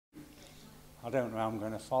I don't know how I'm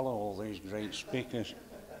going to follow all these great speakers.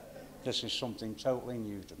 This is something totally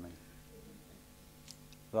new to me.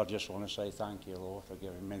 But I just want to say thank you, Lord, for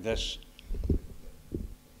giving me this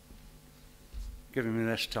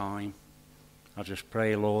time. I just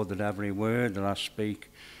pray, Lord, that every word that I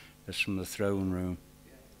speak is from the throne room.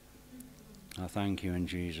 I thank you in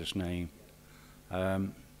Jesus' name.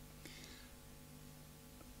 As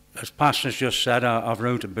Pastor's just said, I've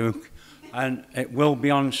wrote a book, and it will be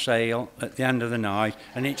on sale at the end of the night,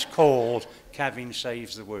 and it's called Kevin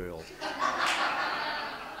Saves the World.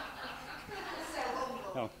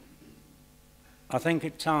 Now, I think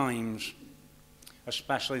at times,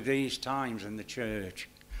 especially these times in the church,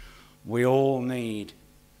 we all need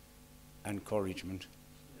encouragement.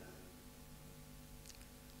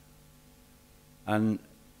 And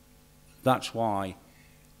that's why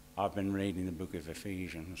I've been reading the book of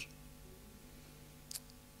Ephesians.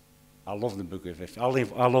 I love the book of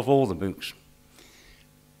Ephesians. I love all the books.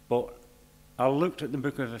 But I looked at the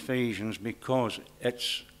book of Ephesians because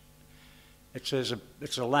it's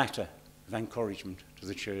a letter of encouragement to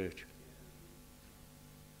the church.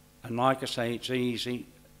 And like I say, it's easy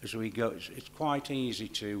as we go. It's quite easy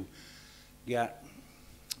to get,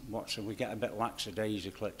 we get a bit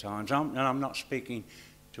lackadaisical at times. And I'm not speaking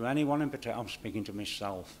to anyone in particular, I'm speaking to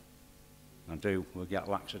myself. I do. We get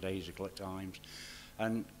lackadaisical at times.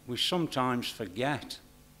 And we sometimes forget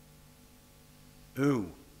who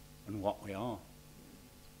and what we are.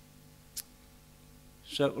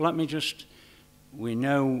 So let me just, we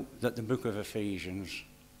know that the book of Ephesians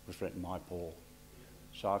was written by Paul.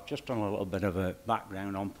 So I've just done a little bit of a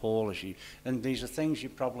background on Paul, and these are things you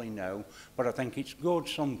probably know, but I think it's good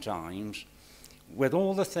sometimes, with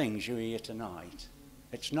all the things you hear tonight,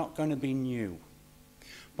 it's not going to be new,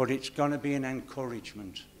 but it's going to be an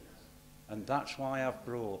encouragement. And that's why I've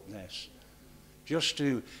brought this. Just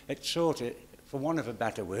to, it sort of, for want of a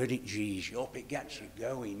better word, it G's you up, it gets you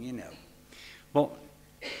going, you know. But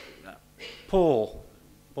Paul,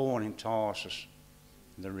 born in Tarsus,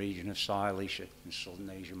 in the region of Cilicia in southern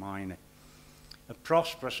Asia Minor, a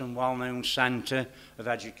prosperous and well-known centre of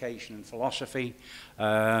education and philosophy.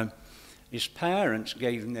 His parents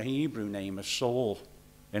gave him the Hebrew name of Saul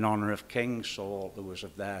in honour of King Saul, who was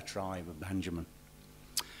of their tribe of Benjamin.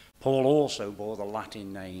 Paul also bore the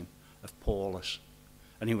Latin name of Paulus,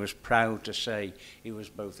 and he was proud to say he was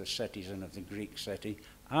both a citizen of the Greek city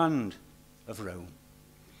and of Rome.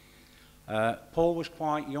 Paul was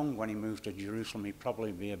quite young when he moved to Jerusalem. He'd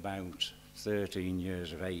probably be about 13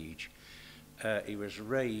 years of age. He was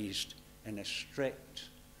raised in a strict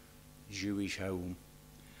Jewish home.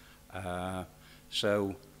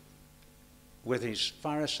 So with his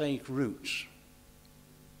Pharisaic roots,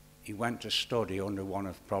 he went to study under one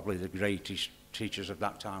of probably the greatest teachers of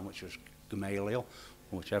that time, which was Gamaliel,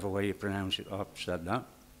 whichever way you pronounce it, I've said that.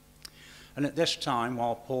 And at this time,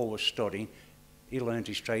 while Paul was studying, he learned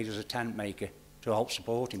his trade as a tent maker to help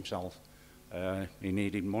support himself. He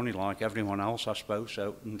needed money like everyone else, I suppose,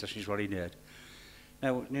 so this is what he did.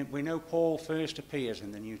 Now, we know Paul first appears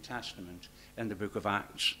in the New Testament in the book of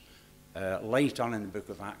Acts, late on in the book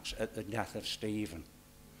of Acts at the death of Stephen.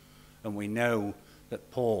 And we know that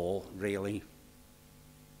Paul really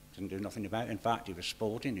didn't do nothing about it. In fact, he was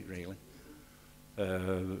supporting it, really.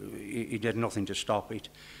 He did nothing to stop it.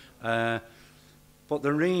 But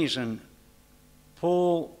the reason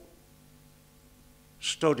Paul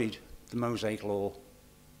studied the Mosaic law,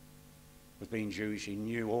 with being Jewish, he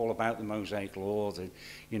knew all about the Mosaic law,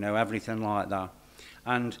 everything like that.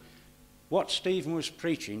 And what Stephen was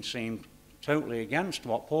preaching seemed totally against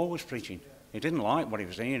what Paul was preaching. He didn't like what he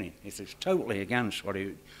was hearing. It was totally against what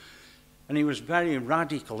he... And he was very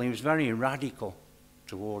radical. He was very radical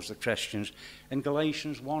towards the Christians. In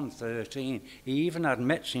Galatians 1:13, he even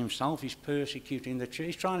admits himself he's persecuting the church.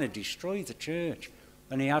 He's trying to destroy the church,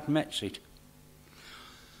 and he admits it.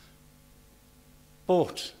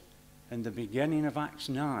 But in the beginning of Acts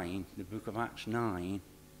 9, the book of Acts 9,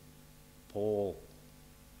 Paul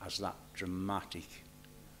has that dramatic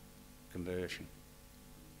conversion.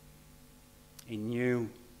 He knew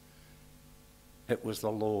it was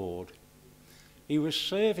the Lord. He was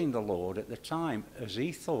serving the Lord at the time as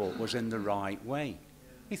he thought was in the right way.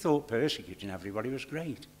 He thought persecuting everybody was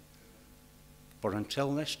great. But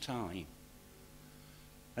until this time,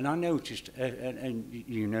 and I noticed, and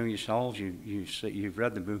you know yourselves, you've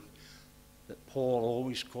read the book, that Paul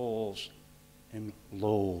always calls him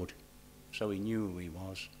Lord. So he knew who he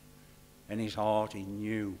was. In his heart he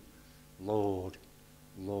knew, Lord,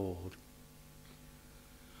 Lord.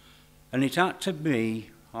 And it had to be,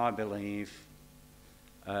 I believe,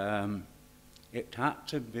 it had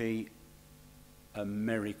to be a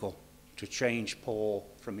miracle to change Paul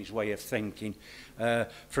from his way of thinking,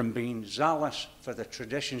 from being zealous for the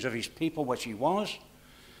traditions of his people, which he was,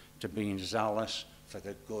 to being zealous for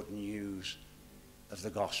the good news of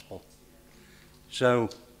the gospel. So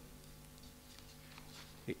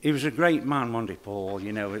he was a great man, wasn't he, Paul?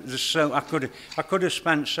 You know, I could have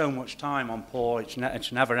spent so much time on Paul.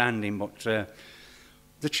 It's never ending. But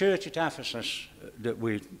the church at Ephesus that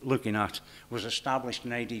we're looking at was established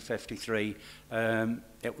in AD 53.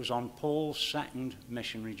 It was on Paul's second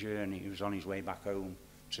missionary journey. He was on his way back home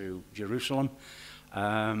to Jerusalem,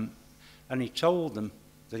 and he told them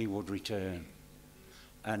that he would return,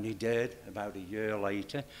 and he did about a year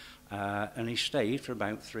later. And he stayed for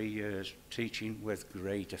about 3 years, teaching with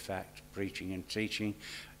great effect, preaching and teaching,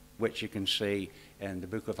 which you can see in the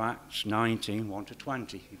book of Acts 19, 1 to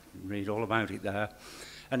 20. You can read all about it there.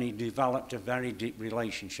 And he developed a very deep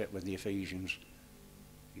relationship with the Ephesians.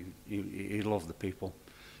 He loved the people.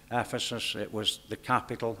 Ephesus, it was the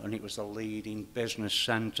capital, and it was the leading business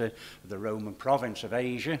centre of the Roman province of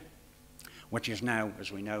Asia, which is now,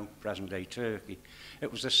 as we know, present-day Turkey.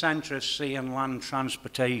 It was the centre of sea and land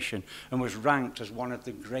transportation and was ranked as one of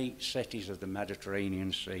the great cities of the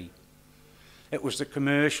Mediterranean Sea. It was the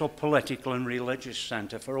commercial, political and religious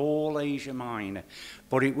centre for all Asia Minor,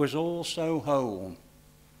 but it was also home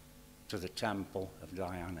to the temple of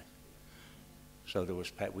Diana. So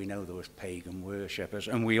we know there was pagan worshippers,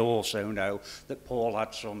 and we also know that Paul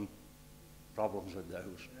had some problems with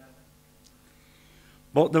those.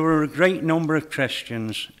 But there were a great number of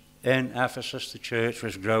Christians in Ephesus. The church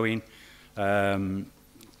was growing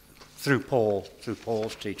through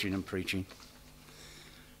Paul's teaching and preaching.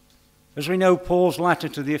 As we know, Paul's letter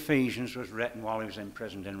to the Ephesians was written while he was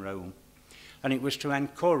imprisoned in Rome, and it was to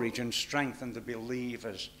encourage and strengthen the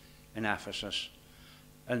believers in Ephesus.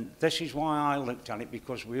 And this is why I looked at it,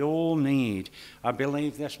 because we all need, I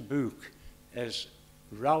believe this book is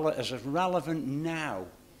as relevant now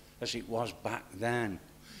as it was back then.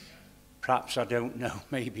 Perhaps, I don't know,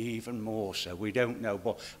 maybe even more so. We don't know,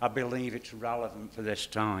 but I believe it's relevant for this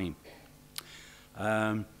time.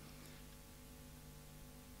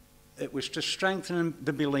 It was to strengthen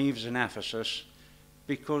the believers in Ephesus,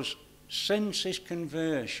 because since his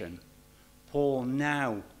conversion, Paul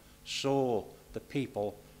now saw the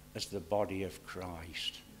people as the body of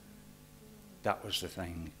Christ. That was the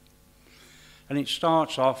thing. And it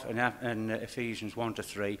starts off in Ephesians 1 to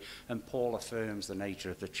 3, and Paul affirms the nature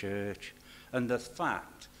of the church and the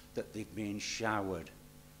fact that they've been showered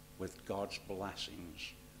with God's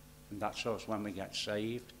blessings. And that's us when we get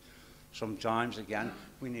saved. Sometimes, again,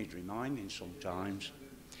 we need reminding sometimes.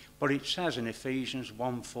 But it says in Ephesians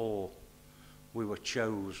 1:4, we were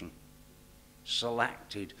chosen,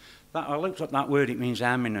 selected. I looked up that word, it means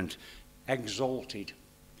eminent, exalted,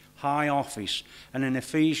 high office. And in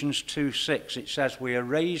Ephesians 2:6 it says we are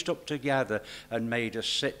raised up together and made us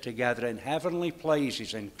sit together in heavenly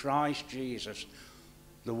places in Christ Jesus,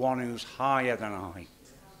 the one who's higher than I.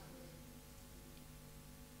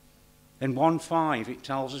 In 1:5 it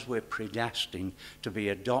tells us we're predestined to be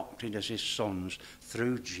adopted as his sons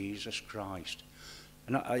through Jesus Christ.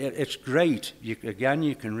 And it's great. You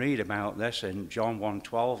can read about this in John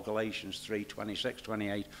 1:12, Galatians 3:26,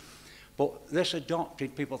 28. But this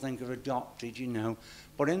adopted, people think of adopted, you know.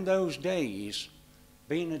 But in those days,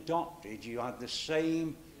 being adopted, you had the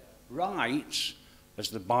same rights as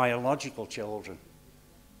the biological children.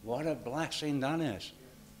 What a blessing that is.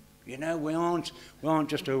 You know, we aren't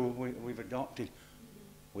just, we've adopted.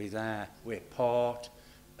 We're there. We're part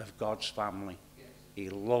of God's family. He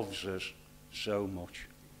loves us so much.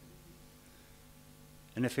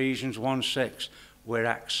 In Ephesians 1:6, we're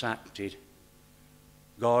accepted.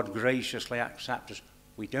 God graciously accepts us.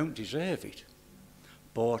 We don't deserve it,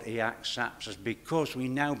 but he accepts us because we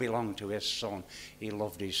now belong to his Son. He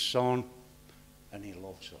loved his Son, and he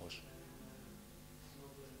loves us.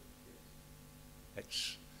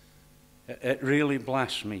 It really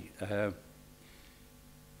blessed me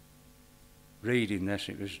reading this.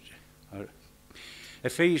 It was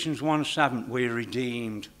Ephesians 1:7. We're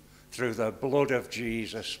redeemed through the blood of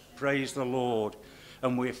Jesus. Praise the Lord.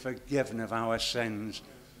 And we're forgiven of our sins.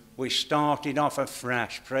 We started off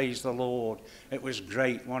afresh. Praise the Lord. It was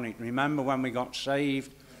great, wasn't it? Remember when we got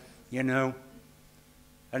saved, you know?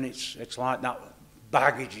 And it's like that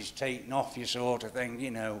baggage is taken off you sort of thing, you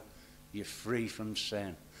know. You're free from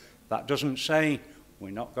sin. That doesn't say we're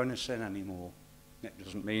not going to sin anymore. It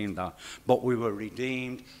doesn't mean that. But we were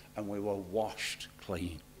redeemed and we were washed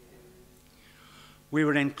clean. We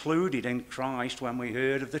were included in Christ when we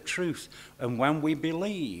heard of the truth. And when we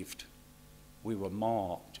believed, we were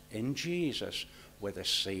marked in Jesus with a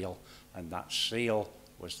seal. And that seal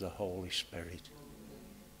was the Holy Spirit.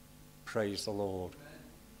 Praise the Lord.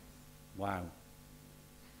 Wow.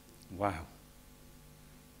 Wow.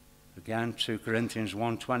 Again, 2 Corinthians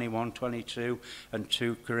 1:20, 1:22, and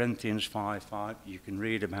 2 Corinthians 5:5. You can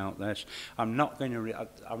read about this. I'm not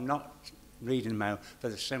reading them out for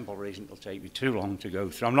the simple reason it'll take me too long to go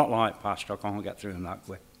through. I'm not like Pastor, I can't get through them that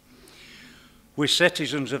quick. We're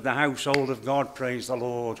citizens of the household of God, praise the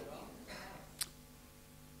Lord.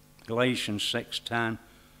 Galatians 6:10.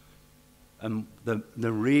 And the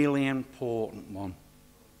really important one,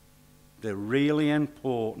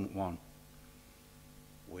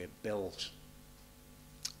 we're built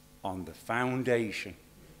on the foundation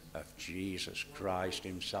of Jesus Christ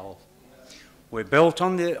himself. We're built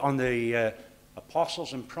on the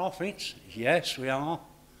apostles and prophets, yes we are,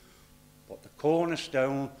 but the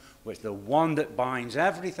cornerstone with the one that binds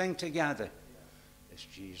everything together is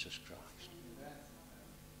Jesus Christ.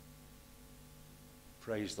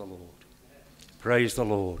 Praise the Lord. Praise the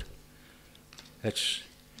Lord.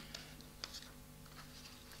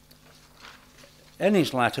 In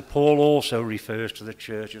his letter, Paul also refers to the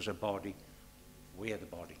church as a body. We're the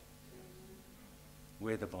body.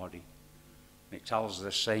 We're the body. It tells us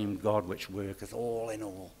the same God which worketh all in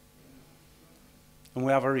all. And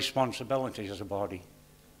we have a responsibility as a body.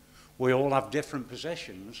 We all have different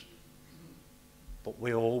positions, but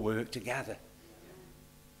we all work together.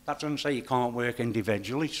 That doesn't say you can't work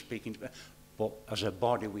individually, but as a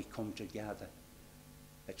body we come together.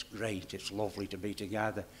 It's great, it's lovely to be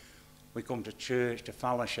together. We come to church, to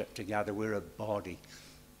fellowship together, we're a body.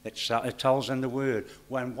 It tells in the word,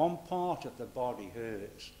 when one part of the body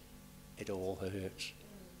hurts, it all hurts.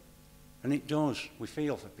 And it does, we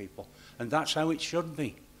feel for people. And that's how it should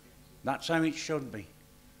be. That's how it should be.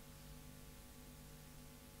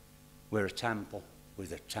 We're a temple, we're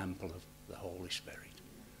the temple of the Holy Spirit.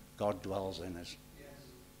 God dwells in us.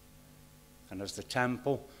 And as the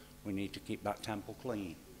temple, we need to keep that temple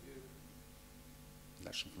clean.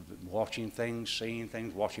 That's watching things, seeing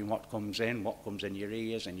things, watching what comes in your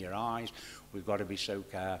ears and your eyes. We've got to be so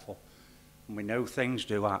careful. And we know things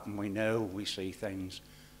do happen. We know we see things.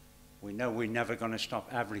 We know we're never going to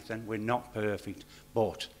stop everything. We're not perfect,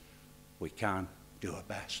 but we can do our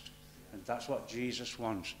best. And that's what Jesus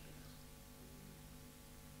wants.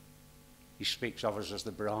 He speaks of us as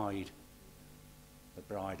the bride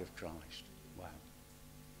of Christ. Wow.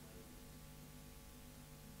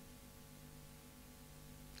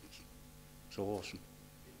 It's awesome.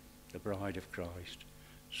 The bride of Christ.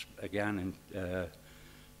 Again in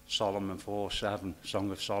Solomon 4:7, Song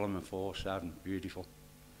of Solomon 4:7, beautiful.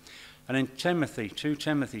 And in Timothy, 2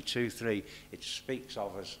 Timothy 2:3, it speaks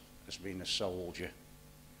of us as being a soldier.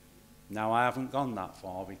 Now I haven't gone that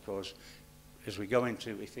far because as we go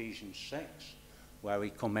into Ephesians 6, where we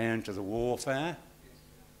come into the warfare,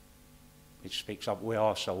 it speaks of we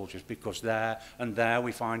are soldiers because there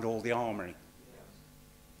we find all the armoury.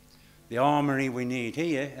 The armoury we need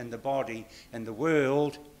here in the body, in the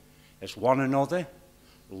world, is one another,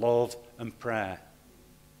 love and prayer.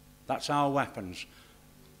 That's our weapons.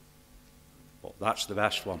 But that's the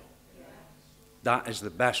best one. That is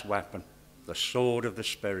the best weapon. The sword of the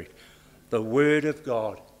Spirit. The Word of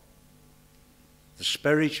God. The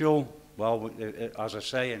spiritual, well, as I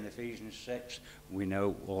say in Ephesians 6, we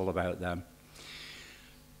know all about them.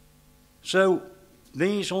 So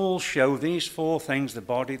these all show, these four things, the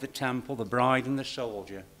body, the temple, the bride and the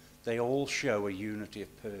soldier, they all show a unity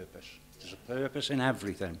of purpose. There's a purpose in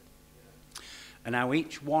everything. And now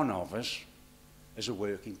each one of us is a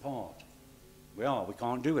working part. We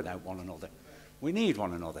can't do without one another. We need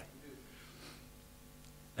one another.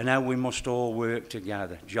 And now we must all work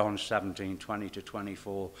together, John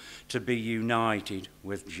 17:20-24, to be united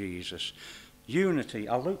with Jesus. Unity,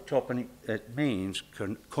 I looked up and it means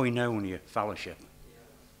koinonia, fellowship,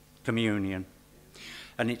 communion.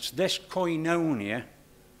 And it's this koinonia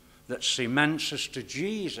that cements us to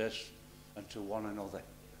Jesus and to one another.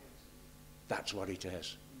 That's what it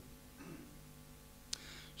is.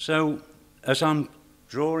 So, as I'm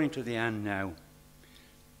drawing to the end now,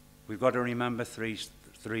 we've got to remember three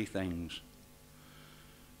things.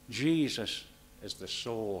 Jesus is the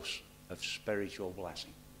source of spiritual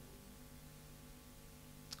blessing.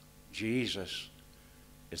 Jesus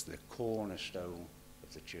is the cornerstone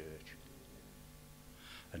of the church.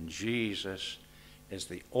 And Jesus is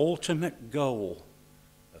the ultimate goal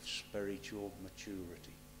of spiritual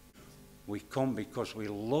maturity. We come because we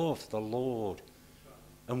love the Lord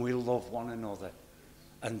and we love one another.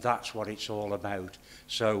 And that's what it's all about.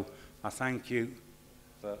 So I thank you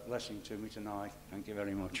for listening to me tonight. Thank you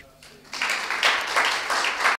very much.